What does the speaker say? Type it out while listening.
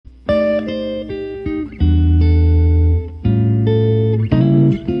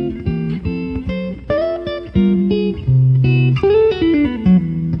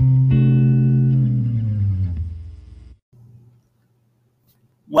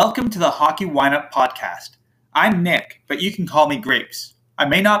Welcome to the Hockey Wineup Podcast. I'm Nick, but you can call me Grapes. I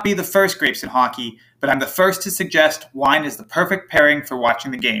may not be the first Grapes in hockey, but I'm the first to suggest wine is the perfect pairing for watching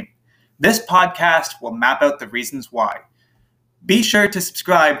the game. This podcast will map out the reasons why. Be sure to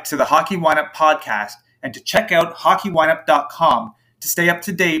subscribe to the Hockey Wineup Podcast and to check out hockeywineup.com to stay up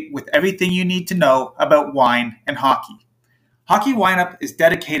to date with everything you need to know about wine and hockey. Hockey Wineup is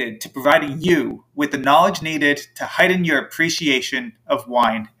dedicated to providing you with the knowledge needed to heighten your appreciation of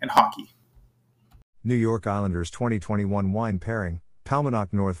wine and hockey. New York Islanders 2021 wine pairing,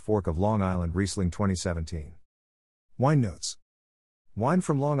 Palmanock North Fork of Long Island Riesling 2017. Wine notes. Wine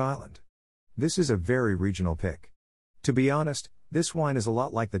from Long Island. This is a very regional pick. To be honest, this wine is a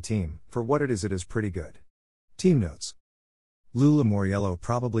lot like the team. For what it is pretty good. Team notes. Lou Lamoriello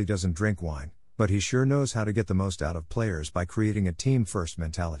probably doesn't drink wine, but he sure knows how to get the most out of players by creating a team-first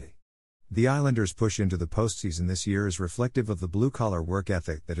mentality. The Islanders' push into the postseason this year is reflective of the blue-collar work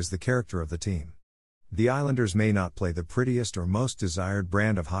ethic that is the character of the team. The Islanders may not play the prettiest or most desired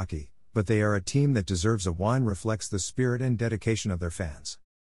brand of hockey, but they are a team that deserves a wine reflects the spirit and dedication of their fans.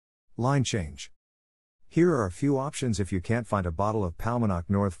 Line change. Here are a few options if you can't find a bottle of Palmanock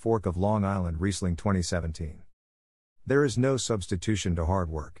North Fork of Long Island Riesling 2017. There is no substitution to hard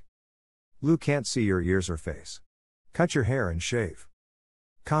work. Lou can't see your ears or face. Cut your hair and shave.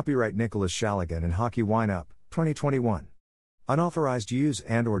 Copyright Nicholas Shaligan and Hockey Wineup, 2021. Unauthorized use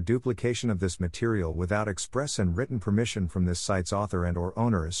and/or duplication of this material without express and written permission from this site's author and/or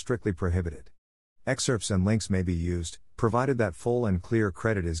owner is strictly prohibited. Excerpts and links may be used, provided that full and clear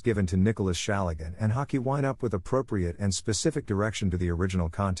credit is given to Nicholas Shaligan and Hockey Wineup with appropriate and specific direction to the original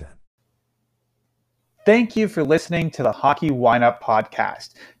content. Thank you for listening to the Hockey Wineup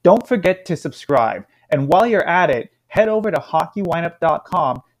Podcast. Don't forget to subscribe, and while you're at it, head over to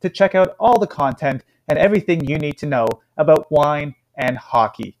hockeywineup.com to check out all the content and everything you need to know about wine and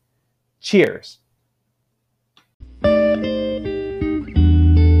hockey. Cheers!